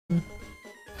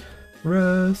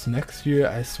Russ, next year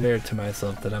I swear to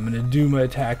myself that I'm gonna do my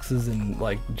taxes in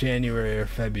like January or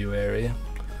February.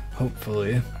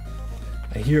 Hopefully.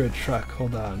 I hear a truck,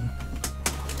 hold on.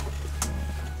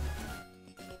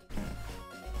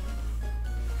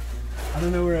 I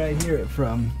don't know where I hear it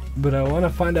from, but I want to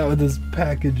find out what this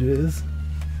package is.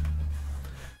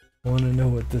 I want to know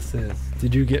what this is.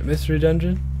 Did you get Mystery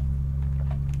Dungeon?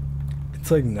 It's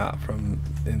like not from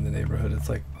in the neighborhood, it's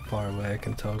like far away, I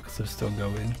can tell because they're still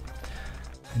going.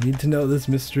 I need to know this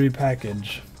mystery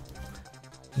package.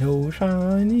 No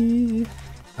shiny.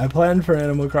 I planned for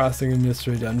Animal Crossing and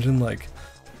Mystery Dungeon like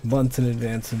months in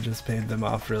advance and just paid them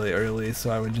off really early so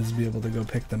I would just be able to go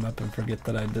pick them up and forget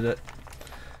that I did it.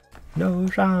 No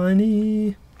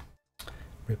shiny.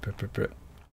 Rip rip rip rip.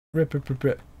 Rip rip rip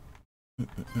rip.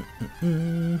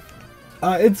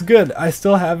 It's good. I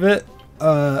still have it,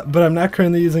 but I'm not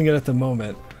currently using it at the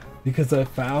moment because I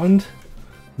found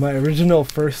my original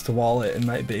first wallet in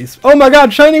my base. Oh my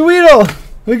god, shiny Weedle!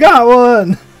 We got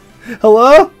one!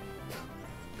 Hello?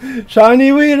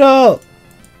 Shiny Weedle!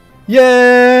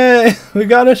 Yay! We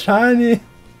got a shiny!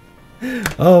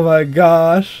 Oh my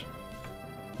gosh.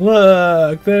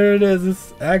 Look, there it is.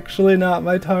 It's actually not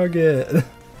my target.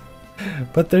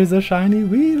 But there's a shiny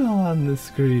Weedle on the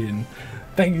screen.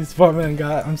 Thank you, Sportman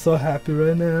God. I'm so happy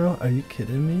right now. Are you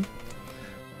kidding me?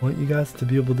 I want you guys to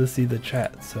be able to see the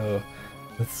chat, so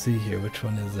let's see here. Which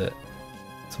one is it?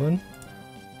 This one?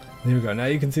 There we go. Now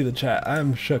you can see the chat.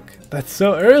 I'm shook. That's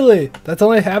so early. That's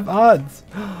only half odds.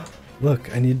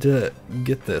 Look, I need to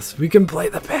get this. We can play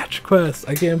the badge quest.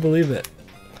 I can't believe it.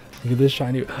 Look at this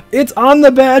shiny. It's on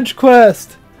the badge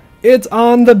quest. It's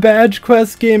on the badge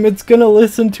quest game. It's gonna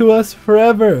listen to us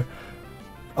forever.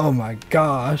 Oh my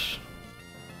gosh.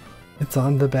 It's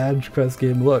on the badge quest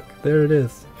game. Look, there it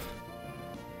is.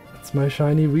 It's my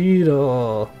shiny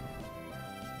Weedle.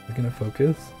 We're gonna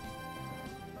focus.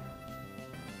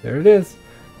 There it is.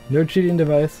 No cheating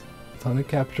device. It's on a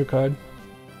capture card.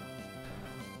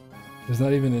 There's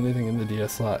not even anything in the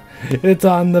DS slot. It's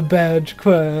on the badge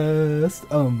quest.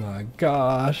 Oh my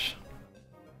gosh.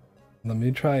 Let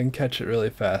me try and catch it really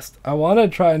fast. I want to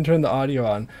try and turn the audio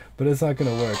on, but it's not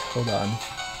going to work. Hold on.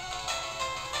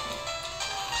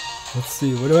 Let's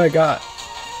see. What do I got?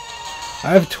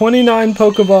 I have 29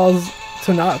 Pokeballs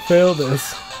to not fail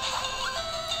this.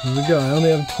 Here we go. I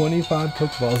only have 25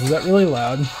 Pokeballs. Is that really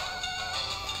loud?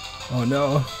 Oh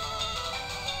no.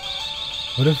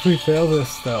 What if we fail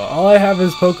this though? All I have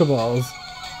is Pokeballs.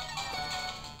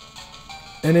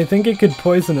 And I think it could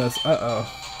poison us.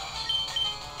 Uh-oh.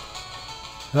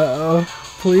 Uh-oh.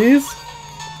 Please?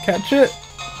 Catch it?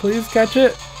 Please catch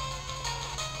it?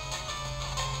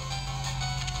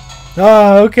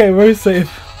 Ah, okay, we're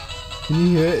safe. Can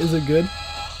you hear it? Is it good?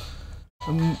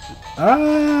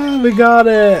 We got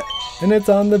it! And it's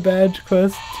on the badge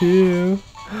quest too.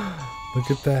 Look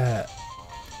at that.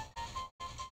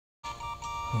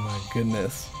 Oh my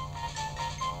goodness.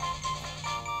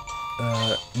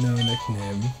 No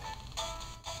nickname.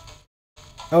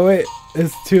 Oh wait,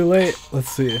 it's too late. Let's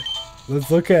see.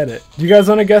 Let's look at it. Do you guys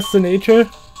want to guess the nature?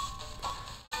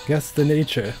 Guess the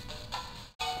nature.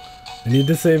 I need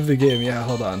to save the game. Yeah,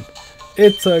 hold on.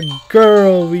 It's a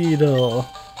girl Weedle.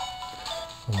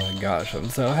 Oh my gosh, I'm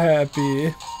so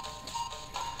happy.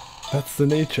 That's the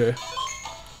nature.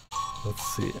 Let's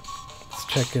see. Let's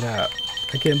check it out.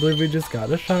 I can't believe we just got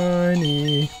a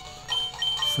shiny.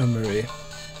 Summary.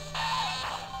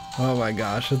 Oh my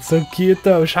gosh, it's so cute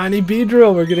though. Shiny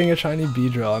Beedrill! We're getting a shiny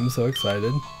Beedrill. I'm so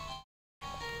excited.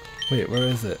 Wait, where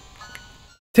is it?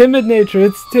 Timid Nature!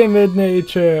 It's Timid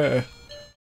Nature!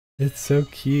 It's so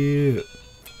cute.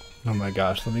 Oh my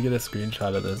gosh, let me get a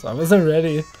screenshot of this. I wasn't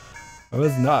ready. I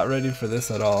was not ready for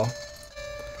this at all.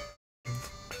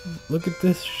 Look at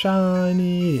this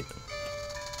shiny!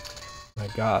 My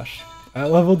gosh. I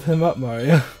leveled him up,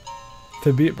 Mario.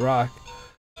 To beat Brock.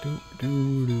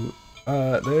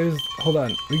 Hold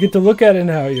on. We get to look at it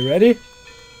now. Are you ready?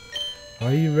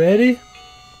 Are you ready?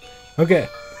 Okay.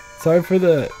 Sorry for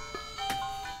the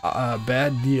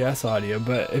bad DS audio,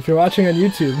 but if you're watching on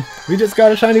YouTube, we just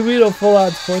got a shiny Weedle, full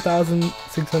odds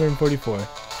 4,644.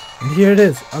 And here it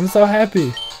is. I'm so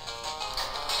happy.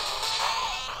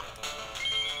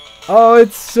 Oh,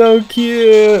 it's so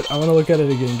cute. I want to look at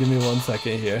it again. Give me 1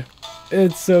 second here.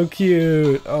 It's so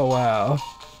cute. Oh, wow.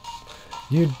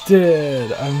 You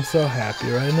did. I'm so happy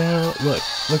right now. Look,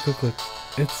 look, look, look.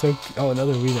 It's so cute. Oh,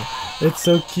 another Weedle. It's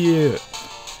so cute.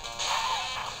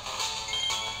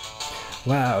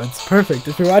 Wow, it's perfect.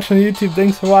 If you're watching on YouTube,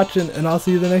 thanks for watching, and I'll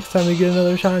see you the next time we get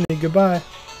another shiny. Goodbye.